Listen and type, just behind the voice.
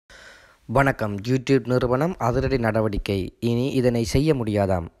வணக்கம். யூடியூப் நிறுவனம் அதிரடி நடவடிக்கை. இனி இதனை செய்ய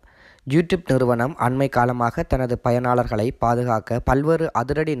முடியாதாம். யூடியூப் நிறுவனம் அண்மை காலமாக தனது பயனாளர்களை பாதுகாக்க பல்வேறு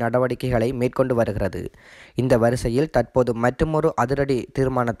அதிரடி நடவடிக்கைகளை மேற்கொண்டு வருகிறது. இந்த வரிசையில் தற்போது மற்றுமொரு அதிரடி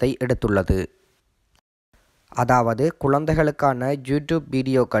தீர்மானத்தை எடுத்துள்ளது. அதாவது குழந்தைகளுக்கான யூடியூப்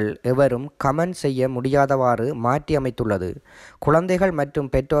வீடியோக்கள் எவரும் கமெண்ட் செய்ய முடியாதவாறு மாற்றி அமைத்துள்ளது. குழந்தைகள் மற்றும்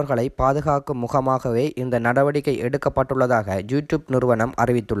பெற்றோர்களை பாதுகாக்கும் முகமாகவே இந்த நடவடிக்கை எடுக்கப்பட்டுள்ளதாக யூடியூப் நிறுவனம்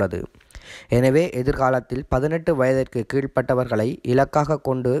அறிவித்துள்ளது. எனவே எதிர்காலத்தில் 18 வயதிற்கு கீழ்ப்பட்டவர்களை இலக்காக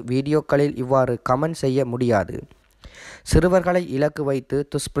கொண்டு வீடியோக்களில் இவ்வாறு கமெண்ட் செய்ய முடியாது. சிறுவர்களை இலக்கு வைத்து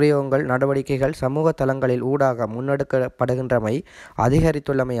துஷ்பிரயோகங்கள் நடவடிக்கைகள் சமூக தளங்களில் ஊடாக முன்னெடுக்கப்படுகின்றமை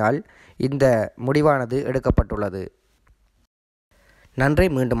அதிகரித்துள்ளமையால் இந்த முடிவானது எடுக்கப்பட்டுள்ளது. நன்றி.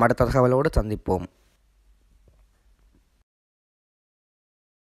 மீண்டும் அடுத்த தகவலோடு சந்திப்போம்.